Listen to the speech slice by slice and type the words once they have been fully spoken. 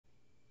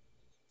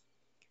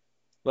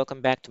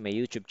Welcome back to my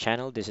YouTube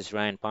channel. This is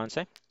Ryan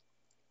Ponce.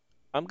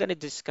 I'm going to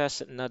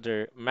discuss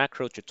another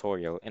macro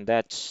tutorial, and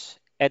that's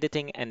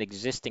editing an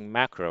existing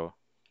macro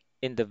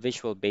in the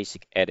Visual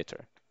Basic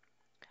editor.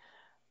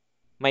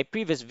 My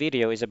previous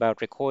video is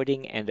about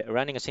recording and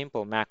running a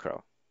simple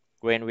macro,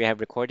 wherein we have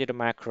recorded a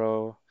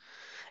macro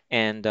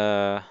and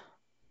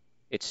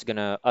it's going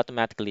to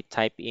automatically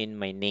type in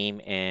my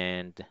name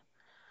and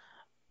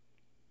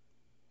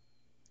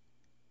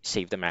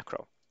save the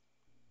macro.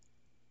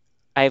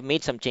 I've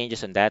made some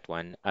changes on that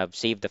one. I've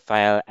saved the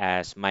file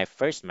as my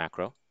first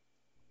macro.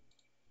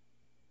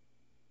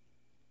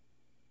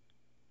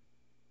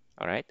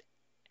 All right.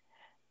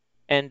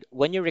 And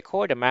when you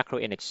record a macro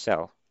in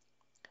Excel,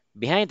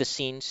 behind the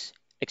scenes,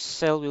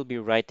 Excel will be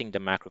writing the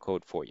macro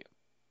code for you.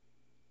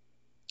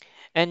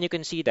 And you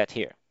can see that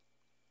here.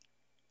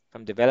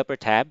 From Developer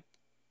tab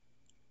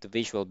to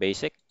Visual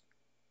Basic,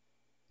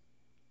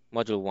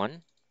 Module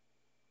 1,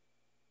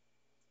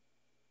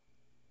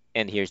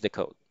 and here's the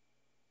code.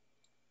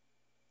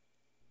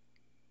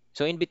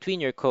 So in between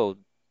your code,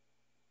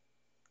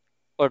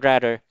 or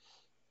rather,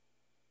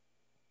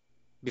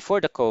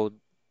 before the code,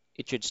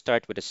 it should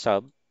start with a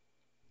sub,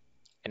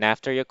 and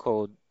after your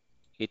code,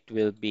 it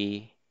will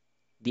be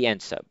the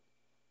end sub.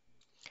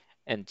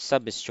 And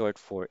sub is short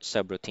for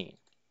subroutine.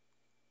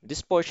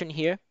 This portion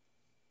here,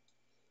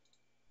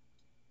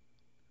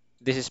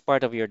 this is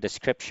part of your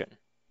description.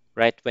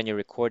 Right when you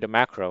record a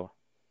macro,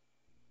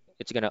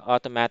 it's going to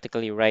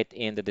automatically write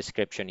in the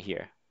description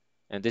here.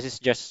 And this is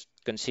just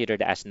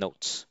considered as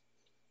notes.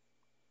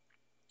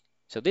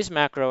 So this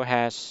macro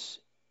has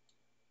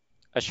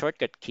a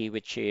shortcut key,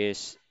 which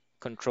is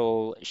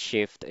Control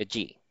Shift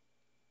G.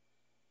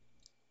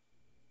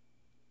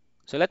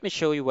 So let me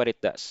show you what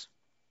it does.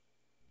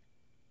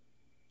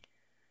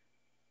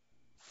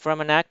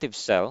 From an active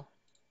cell,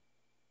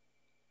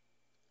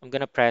 I'm going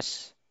to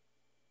press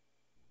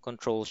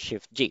Control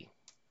Shift G.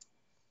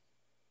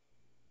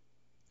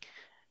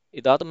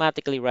 It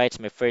automatically writes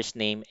my first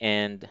name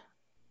and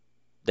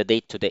the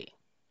date today.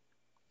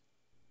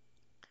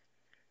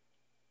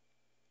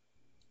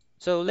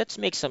 So let's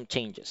make some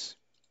changes.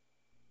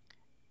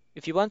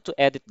 If you want to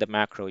edit the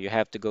macro, you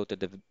have to go to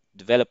the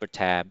Developer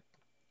tab,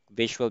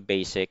 Visual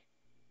Basic,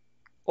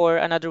 or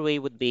another way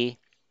would be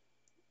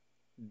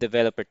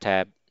Developer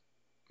tab,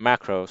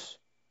 Macros,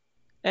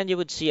 and you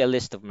would see a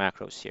list of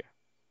macros here.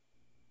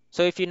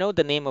 So if you know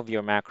the name of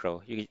your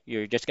macro,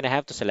 you're just going to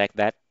have to select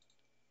that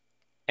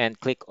and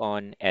click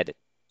on Edit.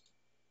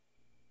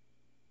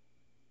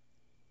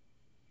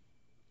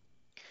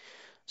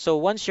 So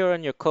once you're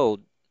on your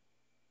code,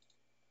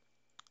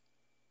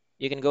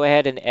 you can go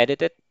ahead and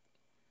edit it.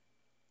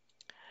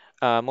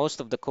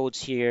 Most of the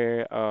codes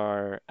here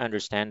are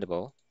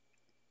understandable.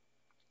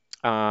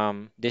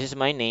 This is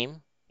my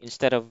name.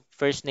 Instead of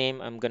first name,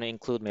 I'm going to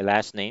include my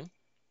last name.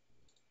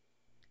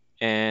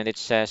 And it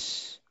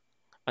says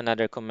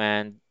another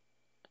command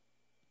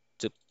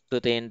to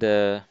put in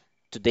the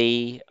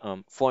today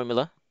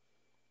formula.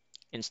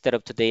 Instead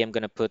of today, I'm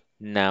going to put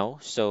now.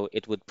 So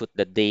it would put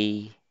the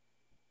day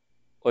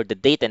or the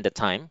date and the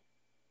time.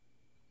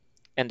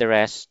 And the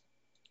rest,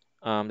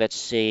 let's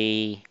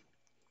say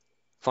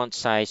font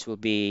size will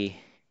be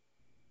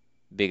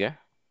bigger.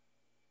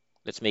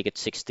 Let's make it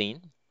 16.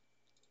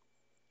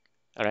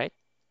 All right.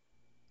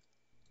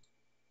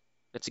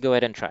 Let's go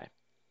ahead and try.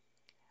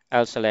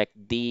 I'll select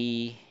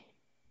D12,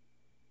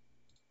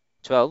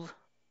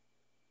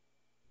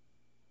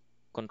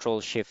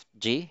 Control Shift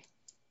G.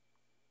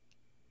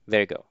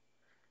 There you go.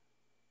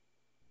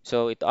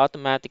 So it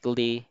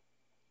automatically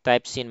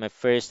types in my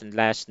first and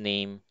last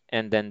name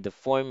and then the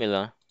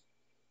formula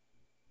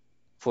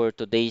for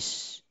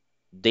today's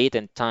date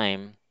and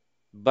time.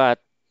 But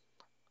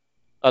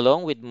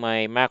along with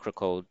my macro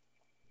code,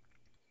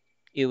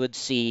 you would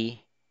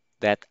see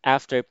that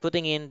after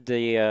putting in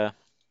the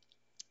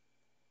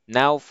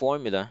now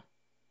formula,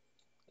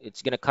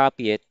 it's going to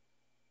copy it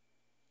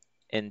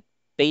and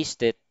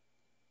paste it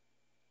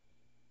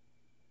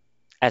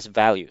as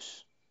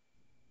values,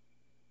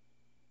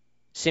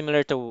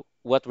 similar to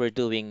what we're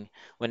doing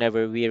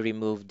whenever we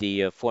remove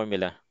the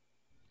formula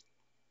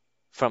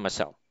from a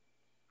cell.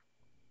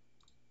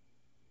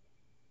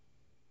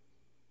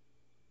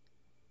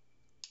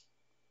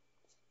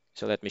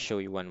 So let me show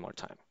you one more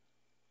time.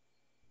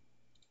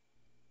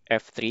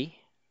 F3,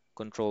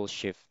 Control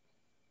Shift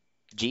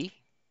G.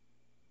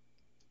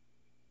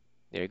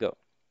 There you go.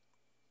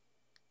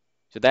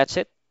 So that's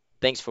it.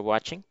 Thanks for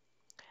watching.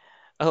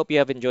 I hope you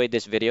have enjoyed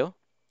this video.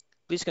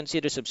 Please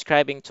consider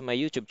subscribing to my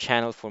YouTube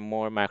channel for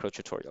more macro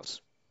tutorials.